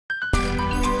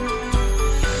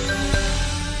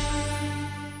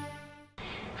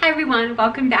everyone,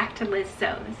 welcome back to Liz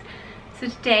Sews. So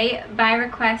today, by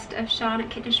request of Sean at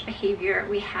Kiddish Behavior,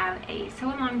 we have a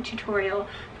sew-along tutorial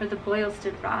for the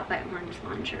Boylston Bra by Orange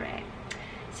Lingerie.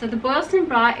 So the Boylston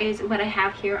Bra is what I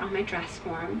have here on my dress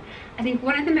form. I think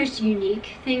one of the most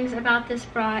unique things about this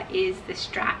bra is the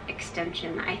strap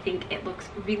extension. I think it looks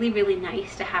really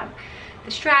nice to have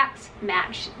the straps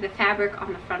match the fabric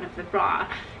on the front of the bra.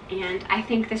 And I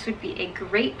think this would be a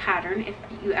great pattern if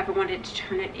you ever wanted to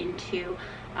turn it into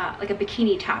like a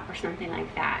bikini top or something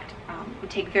like that. It would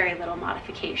take very little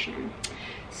modification.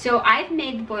 So I've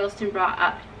made the Boylston Bra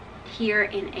up here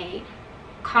in a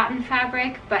cotton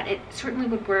fabric, but it certainly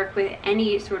would work with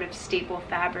any sort of staple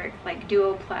fabric like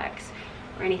Duoplex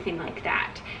or anything like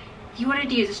that. If you wanted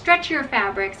to use a stretchier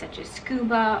fabric such as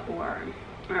scuba or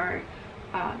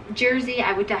jersey,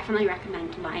 I would definitely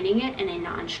recommend lining it in a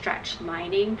non-stretch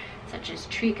lining such as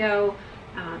tricot,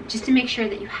 just to make sure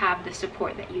that you have the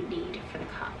support that you need for the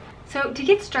cup. So to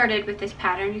get started with this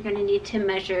pattern, you're going to need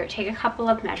to take a couple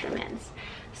of measurements.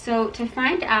 So to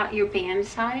find out your band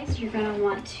size, you're going to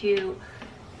want to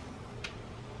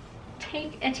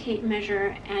take a tape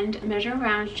measure and measure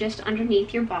around just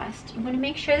underneath your bust. You want to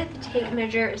make sure that the tape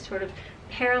measure is sort of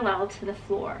parallel to the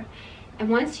floor. And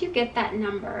once you get that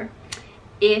number,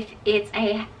 if it's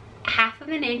a ½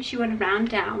 inch, you want to round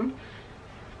down.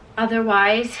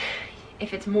 Otherwise,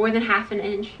 if it's more than ½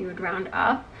 inch, you would round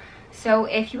up. So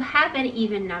if you have an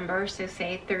even number, so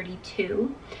say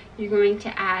 32, you're going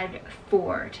to add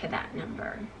 4 to that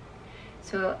number.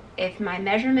 So if my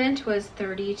measurement was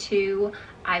 32,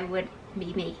 I would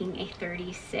be making a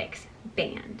 36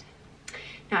 band.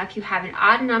 Now if you have an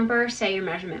odd number, say your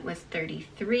measurement was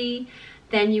 33,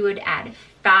 then you would add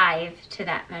 5 to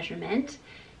that measurement.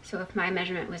 So if my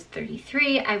measurement was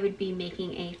 33, I would be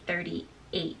making a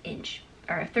 38 inch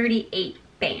or a 38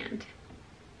 band.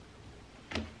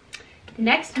 The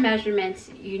next measurements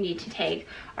you need to take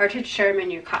are to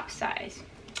determine your cup size.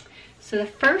 So the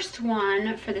first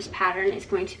one for this pattern is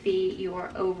going to be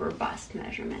your over bust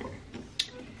measurement.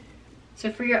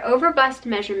 So for your over bust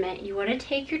measurement, you want to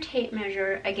take your tape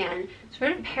measure, again,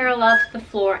 sort of parallel to the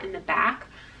floor in the back,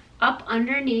 up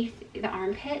underneath the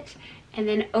armpit, and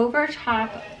then over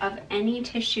top of any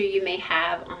tissue you may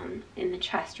have in the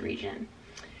chest region.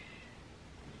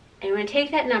 And you want to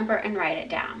take that number and write it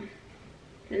down.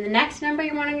 Then the next number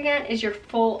you want to get is your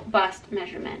full bust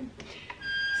measurement.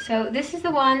 So this is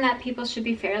the one that people should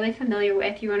be fairly familiar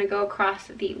with. You want to go across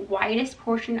the widest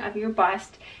portion of your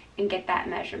bust and get that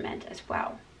measurement as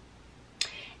well.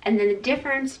 And then the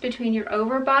difference between your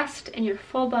over bust and your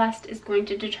full bust is going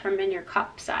to determine your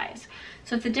cup size.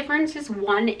 So if the difference is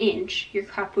 1 inch, your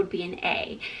cup would be an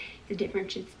A. If the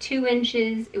difference is 2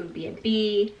 inches, it would be a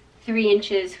B. 3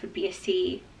 inches would be a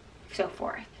C, so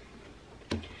forth.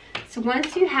 So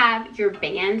once you have your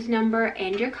band number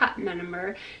and your cup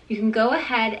number, you can go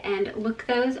ahead and look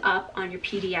those up on your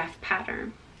PDF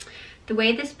pattern. The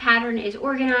way this pattern is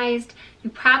organized, you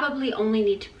probably only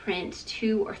need to print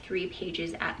 2 or 3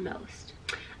 pages at most.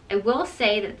 I will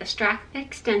say that the strap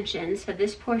extensions, so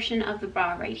this portion of the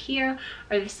bra right here,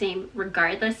 are the same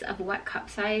regardless of what cup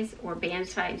size or band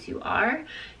size you are.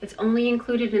 It's only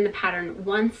included in the pattern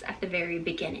once at the very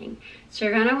beginning. So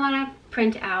you're going to want to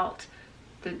print out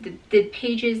the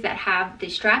pages that have the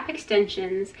strap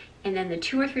extensions and then the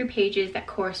 2 or 3 pages that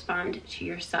correspond to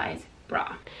your size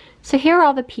bra. So here are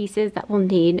all the pieces that we'll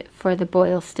need for the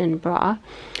Boylston Bra.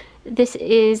 This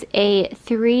is a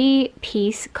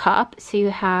 3-piece cup, so you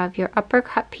have your upper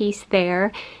cup piece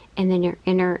there and then your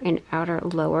inner and outer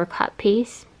lower cup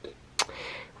piece.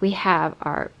 We have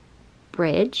our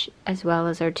bridge as well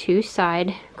as our 2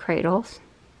 side cradles.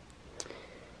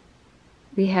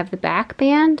 We have the back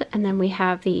band, and then we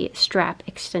have the strap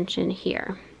extension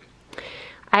here.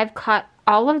 I've cut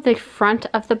all of the front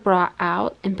of the bra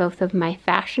out in both of my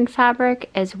fashion fabric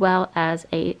as well as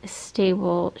a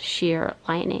stable sheer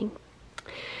lining.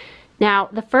 Now,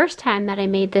 the first time that I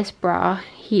made this bra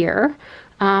here,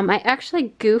 I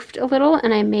actually goofed a little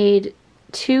and I made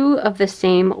 2 of the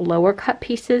same lower cut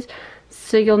pieces.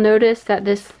 So you'll notice that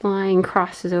this line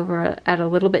crosses over at a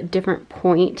little bit different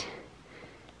point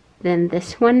than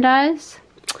this one does.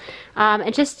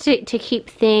 And just to keep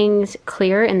things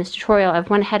clear in this tutorial,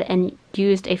 I've went ahead and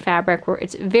used a fabric where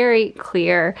it's very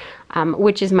clear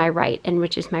which is my right and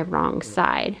which is my wrong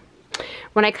side.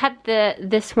 When I cut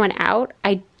this one out,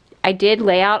 I did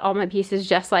lay out all my pieces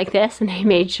just like this, and I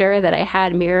made sure that I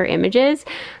had mirror images,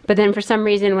 but then for some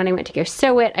reason when I went to go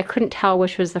sew it, I couldn't tell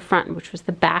which was the front and which was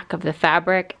the back of the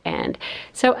fabric, and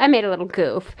so I made a little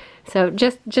goof. So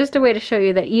just a way to show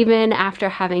you that even after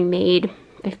having made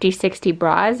 50, 60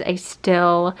 bras, I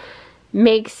still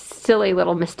makes silly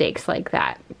little mistakes like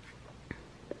that.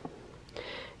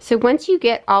 So once you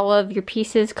get all of your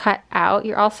pieces cut out,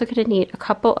 you're also going to need a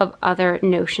couple of other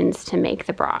notions to make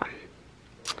the bra.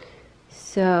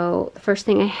 So the first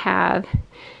thing I have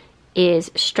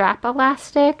is strap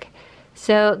elastic.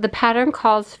 So the pattern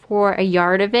calls for a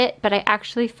yard of it, but I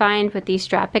actually find with these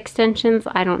strap extensions,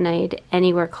 I don't need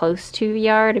anywhere close to a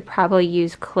yard. I probably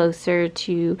use closer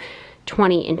to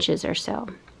 20 inches or so.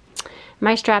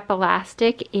 My strap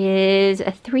elastic is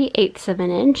a 3/8 of an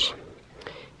inch.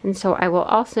 And so I will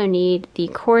also need the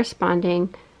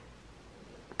corresponding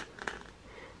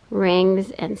rings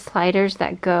and sliders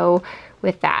that go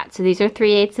with that. So these are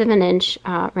 3/8 of an inch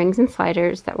rings and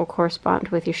sliders that will correspond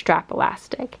with your strap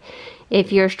elastic.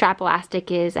 If your strap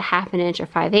elastic is a 1/2 inch or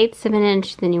 5/8 of an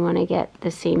inch, then you want to get the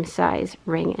same size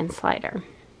ring and slider.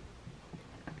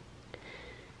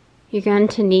 You're going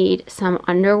to need some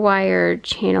underwire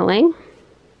channeling.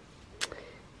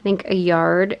 I think a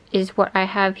yard is what I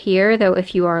have here, though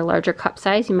if you are a larger cup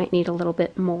size, you might need a little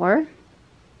bit more.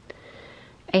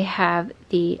 I have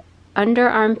the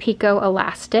Underarm Picot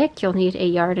Elastic. You'll need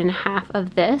 1.5 yards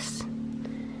of this,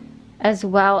 as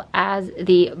well as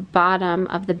the bottom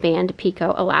of the band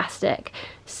Picot Elastic.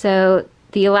 So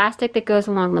the elastic that goes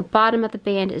along the bottom of the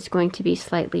band is going to be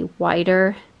slightly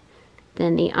wider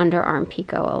than the Underarm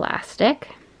Picot Elastic.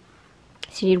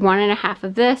 So you need 1.5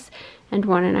 of this and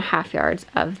 1.5 yards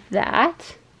of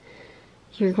that.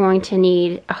 You're going to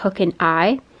need a hook and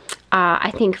eye.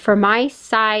 I think for my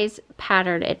size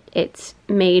pattern, it's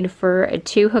made for a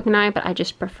 2 hook and eye, but I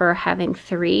just prefer having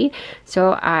 3.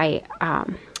 So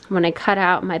when I cut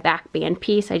out my back band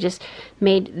piece, I just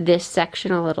made this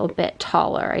section a little bit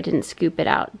taller. I didn't scoop it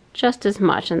out just as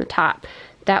much on the top.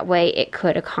 That way it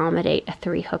could accommodate a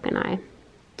 3 hook and eye.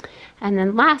 And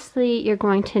then lastly, you're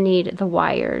going to need the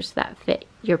wires that fit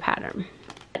your pattern.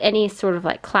 Any sort of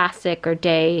like classic or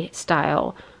day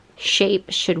style shape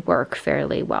should work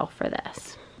fairly well for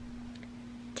this.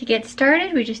 To get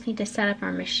started, we just need to set up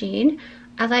our machine.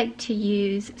 I like to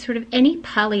use sort of any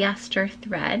polyester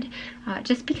thread,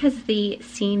 just because the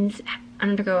seams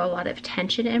undergo a lot of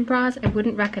tension in bras. I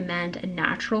wouldn't recommend a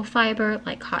natural fiber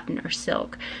like cotton or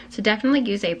silk. So definitely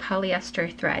use a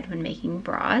polyester thread when making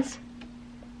bras.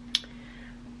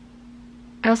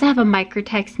 I also have a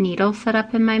Microtex needle set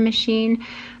up in my machine.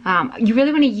 You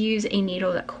really want to use a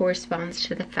needle that corresponds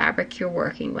to the fabric you're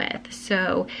working with.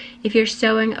 So if you're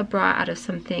sewing a bra out of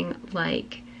something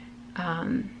like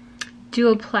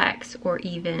Duoplex or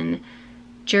even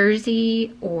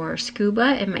jersey or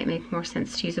scuba, it might make more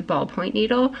sense to use a ballpoint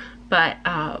needle, but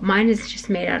mine is just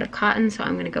made out of cotton, so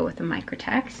I'm going to go with the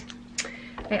Microtex.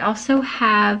 I also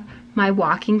have my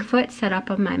walking foot set up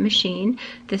on my machine.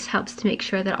 This helps to make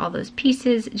sure that all those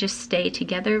pieces just stay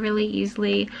together really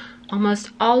easily.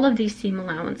 Almost all of these seam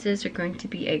allowances are going to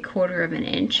be 1/4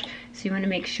 inch, so you want to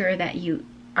make sure that you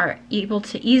are able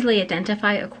to easily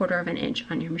identify 1/4 inch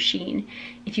on your machine.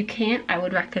 If you can't, I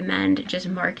would recommend just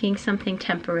marking something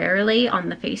temporarily on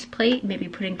the faceplate, maybe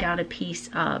putting down a piece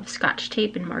of Scotch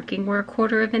tape and marking where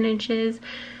 1/4 inch is.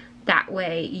 That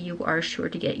way you are sure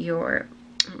to get your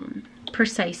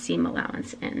precise seam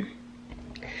allowance in.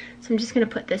 So I'm just going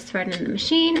to put this thread in the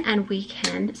machine and we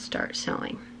can start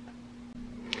sewing.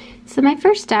 So my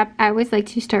first step, I always like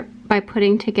to start by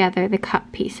putting together the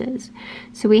cup pieces.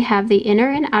 So we have the inner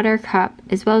and outer cup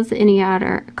as well as the inner and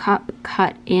outer cup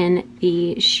cut in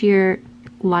the sheer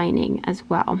lining as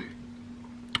well.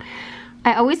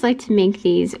 I always like to make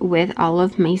these with all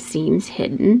of my seams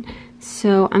hidden.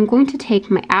 So I'm going to take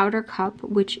my outer cup,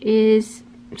 which is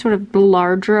sort of the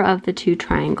larger of the 2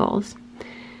 triangles.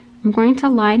 I'm going to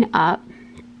line up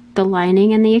the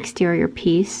lining and the exterior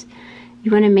piece.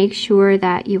 You want to make sure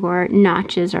that your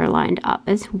notches are lined up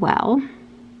as well.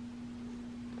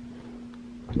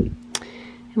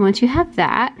 And once you have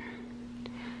that,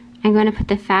 I'm going to put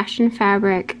the fashion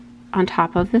fabric on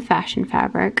top of the fashion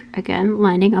fabric, again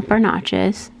lining up our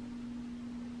notches,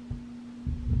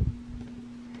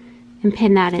 and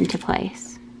pin that into place.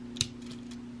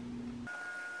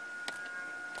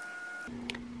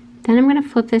 Then I'm going to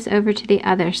flip this over to the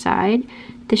other side.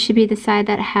 This should be the side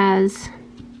that has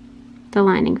the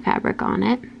lining fabric on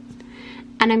it.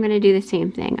 And I'm going to do the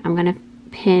same thing. I'm going to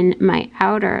pin my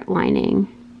outer lining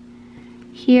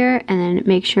here and then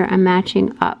make sure I'm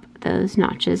matching up those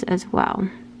notches as well.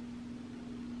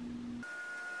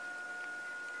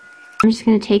 I'm just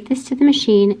going to take this to the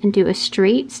machine and do a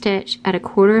straight stitch at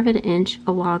 1/4 inch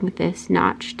along this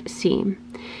notched seam.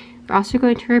 We're also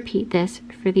going to repeat this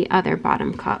for the other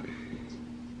bottom cup.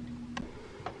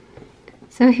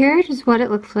 So here is what it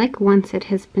looks like once it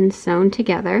has been sewn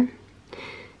together.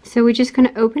 So we're just going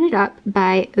to open it up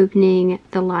by opening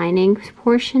the lining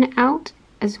portion out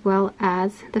as well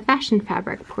as the fashion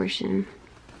fabric portion.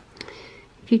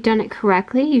 If you've done it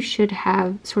correctly, you should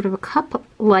have sort of a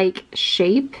cup-like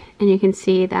shape, and you can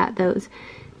see that those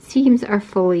seams are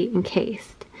fully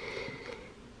encased.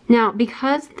 Now,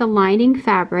 because the lining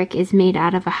fabric is made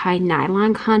out of a high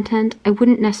nylon content, I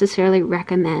wouldn't necessarily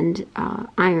recommend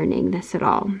ironing this at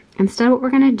all. Instead, what we're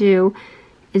going to do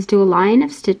is do a line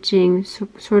of stitching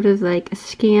sort of like a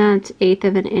scant 1/8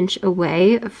 of an inch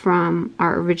away from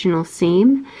our original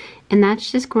seam, and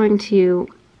that's just going to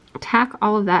tack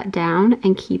all of that down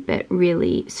and keep it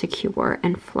really secure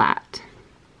and flat.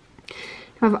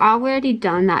 I've already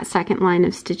done that second line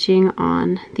of stitching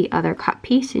on the other cut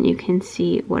piece, and you can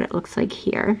see what it looks like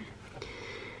here.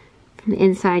 From the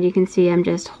inside, you can see I'm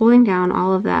just holding down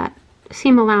all of that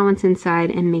seam allowance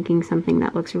inside and making something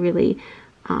that looks really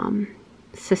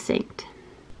succinct.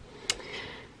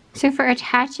 So for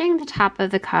attaching the top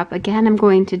of the cup, again, I'm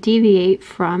going to deviate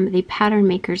from the pattern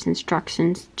maker's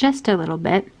instructions just a little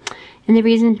bit. And the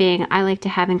reason being, I like to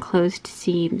have enclosed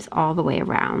seams all the way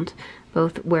around,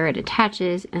 both where it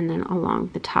attaches and then along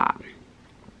the top.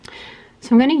 So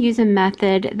I'm going to use a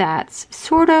method that's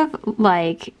sort of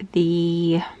like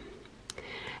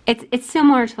it's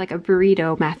similar to like a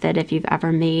burrito method if you've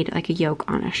ever made like a yoke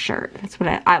on a shirt. That's what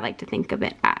I like to think of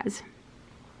it as.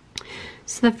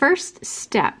 So the first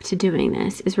step to doing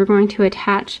this is we're going to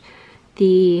attach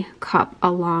the cup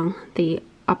along the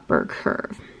upper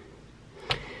curve.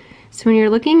 So when you're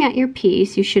looking at your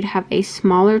piece, you should have a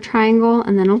smaller triangle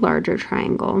and then a larger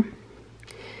triangle.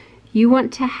 You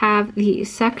want to have the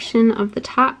section of the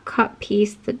top cup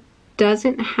piece that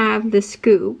doesn't have the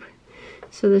scoop.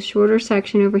 So the shorter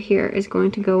section over here is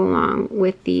going to go along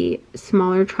with the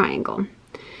smaller triangle.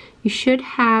 You should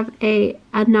have a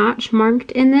notch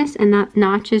marked in this, and that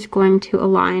notch is going to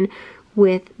align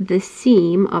with the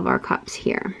seam of our cups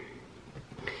here.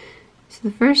 So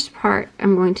the first part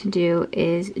I'm going to do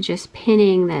is just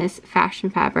pinning this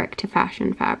fashion fabric to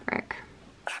fashion fabric.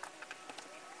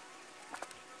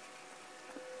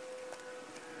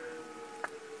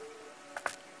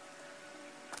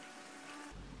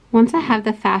 Once I have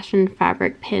the fashion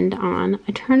fabric pinned on,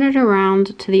 I turn it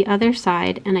around to the other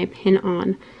side and I pin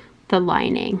on the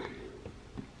lining.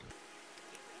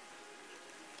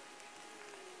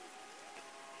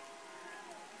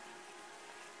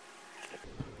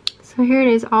 So here it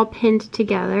is all pinned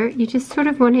together. You just sort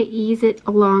of want to ease it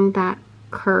along that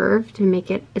curve to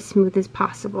make it as smooth as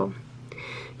possible.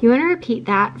 You want to repeat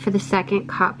that for the second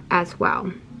cup as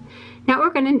well. Now what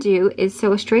we're going to do is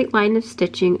sew a straight line of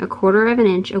stitching 1/4 of an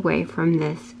inch away from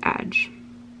this edge.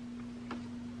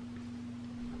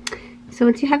 So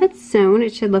once you have it sewn,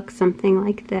 it should look something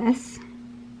like this.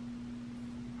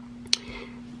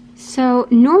 So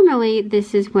normally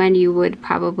this is when you would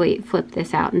probably flip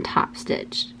this out and top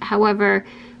stitch. However,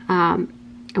 I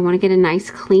want to get a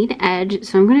nice clean edge,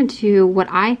 so I'm going to do what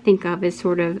I think of as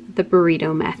sort of the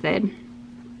burrito method.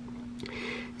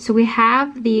 So we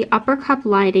have the upper cup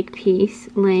lining piece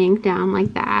laying down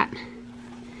like that.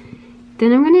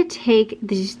 Then I'm going to take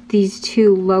these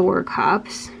two lower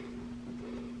cups,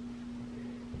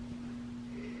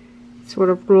 sort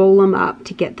of roll them up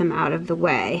to get them out of the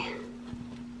way.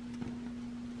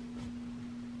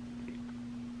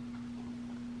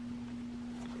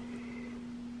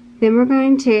 Then we're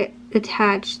going to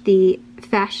attach the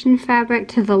fashion fabric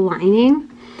to the lining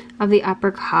of the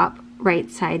upper cup, right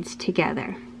sides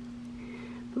together.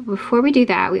 But before we do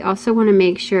that, we also want to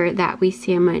make sure that we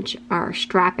sandwich our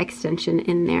strap extension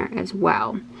in there as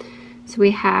well. So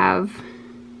you have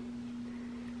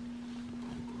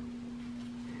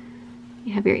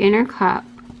your inner cup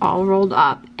all rolled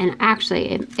up, and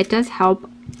actually it does help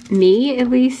me, at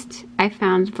least I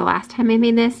found the last time I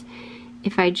made this,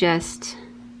 if I just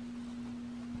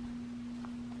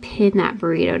pin that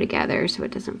burrito together so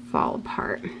it doesn't fall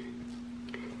apart.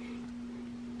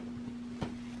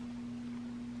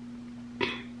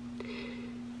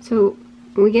 So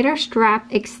when we get our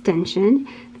strap extension,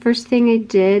 the first thing I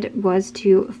did was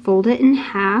to fold it in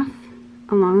half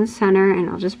along the center, and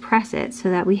I'll just press it so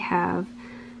that we have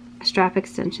a strap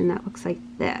extension that looks like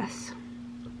this.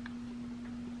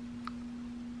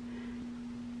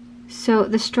 So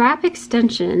the strap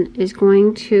extension is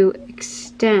going to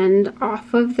extend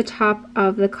off of the top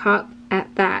of the cup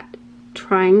at that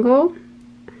triangle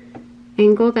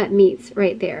angle that meets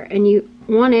right there, and you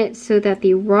want it so that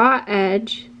the raw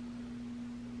edge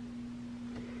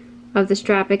of the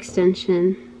strap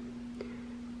extension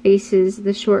faces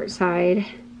the short side,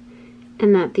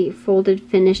 and that the folded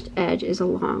finished edge is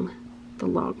along the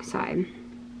long side.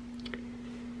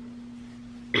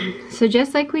 so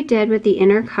just like we did with the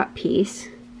inner cut piece,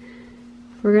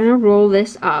 we're gonna roll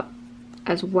this up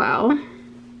as well.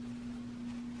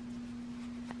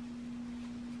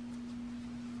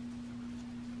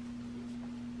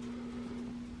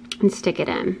 And stick it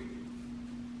in.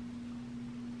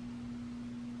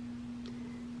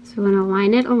 So we're gonna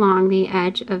line it along the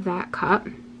edge of that cup.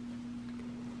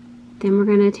 Then we're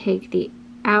gonna take the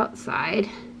outside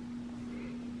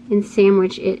and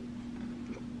sandwich it,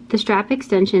 the strap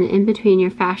extension, in between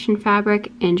your fashion fabric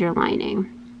and your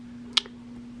lining.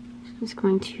 I'm just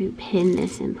going to pin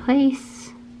this in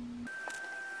place.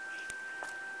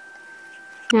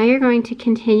 Now you're going to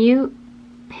continue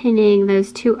pinning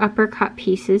those two upper cut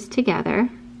pieces together.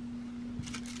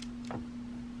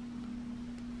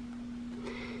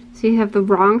 So you have the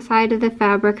wrong side of the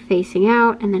fabric facing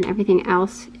out, and then everything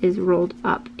else is rolled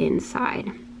up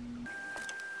inside.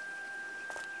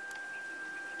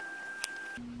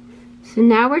 So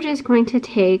now we're just going to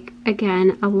take,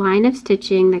 again, a line of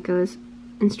stitching that goes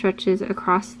and stretches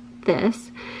across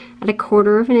this at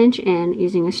 1/4 inch in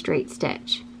using a straight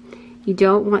stitch. You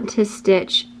don't want to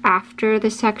stitch after the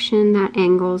section that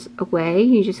angles away.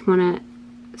 You just want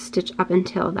to stitch up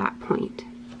until that point.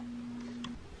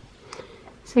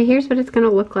 So here's what it's going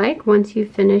to look like once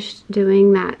you've finished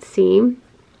doing that seam.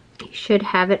 You should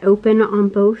have it open on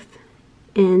both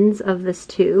ends of this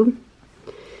tube.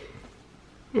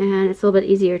 And it's a little bit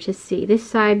easier to see this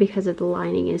side because of the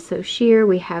lining is so sheer.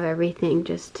 We have everything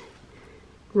just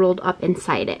rolled up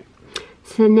inside it.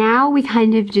 So now we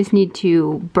kind of just need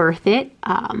to birth it.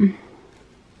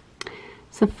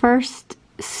 So first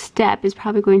step is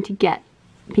probably going to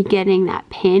be getting that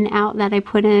pin out that I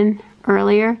put in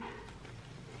earlier.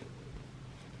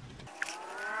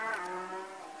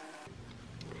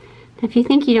 If you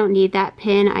think you don't need that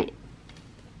pin,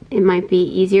 it might be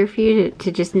easier for you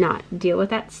to just not deal with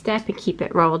that step and keep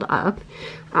it rolled up.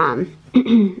 I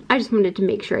just wanted to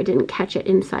make sure I didn't catch it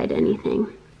inside anything.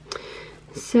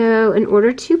 So in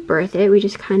order to birth it, we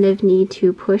just kind of need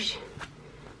to push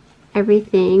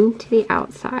everything to the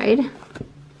outside.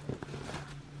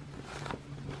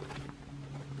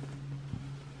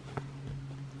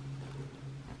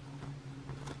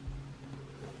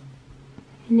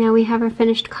 And now we have our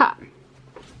finished cup.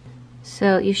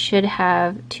 So you should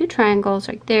have two triangles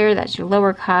right there. That's your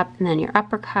lower cup, and then your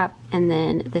upper cup, and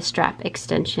then the strap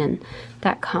extension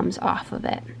that comes off of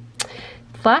it.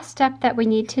 The last step that we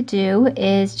need to do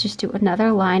is just do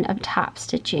another line of top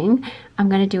stitching. I'm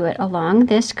going to do it along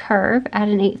this curve at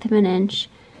 1/8 inch.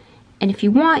 And if you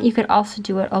want, you could also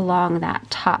do it along that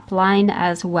top line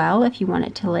as well if you want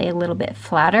it to lay a little bit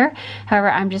flatter. However,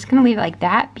 I'm just going to leave it like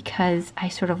that because I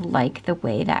sort of like the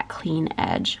way that clean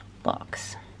edge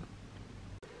looks.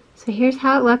 So here's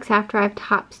how it looks after I've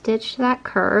top stitched that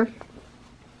curve.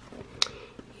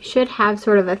 You should have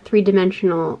sort of a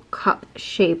 3-dimensional cup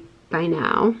shape by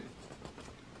now.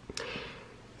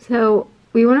 So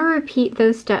we want to repeat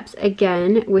those steps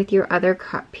again with your other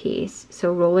cut piece.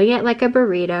 So rolling it like a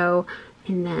burrito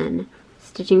and then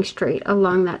stitching straight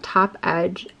along that top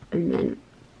edge and then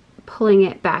pulling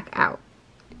it back out.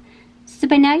 So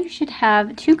by now you should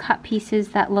have two cut pieces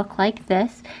that look like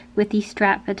this with the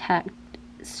strap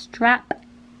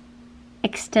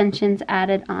extensions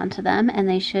added onto them, and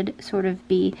they should sort of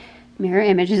be mirror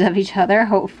images of each other,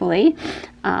 hopefully.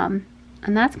 And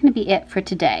that's going to be it for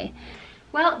today.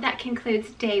 Well, that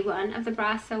concludes day 1 of the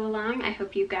bra sew along. I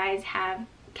hope you guys have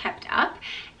kept up,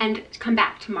 and come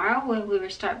back tomorrow where we will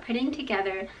start putting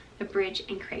together the bridge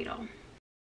and cradle.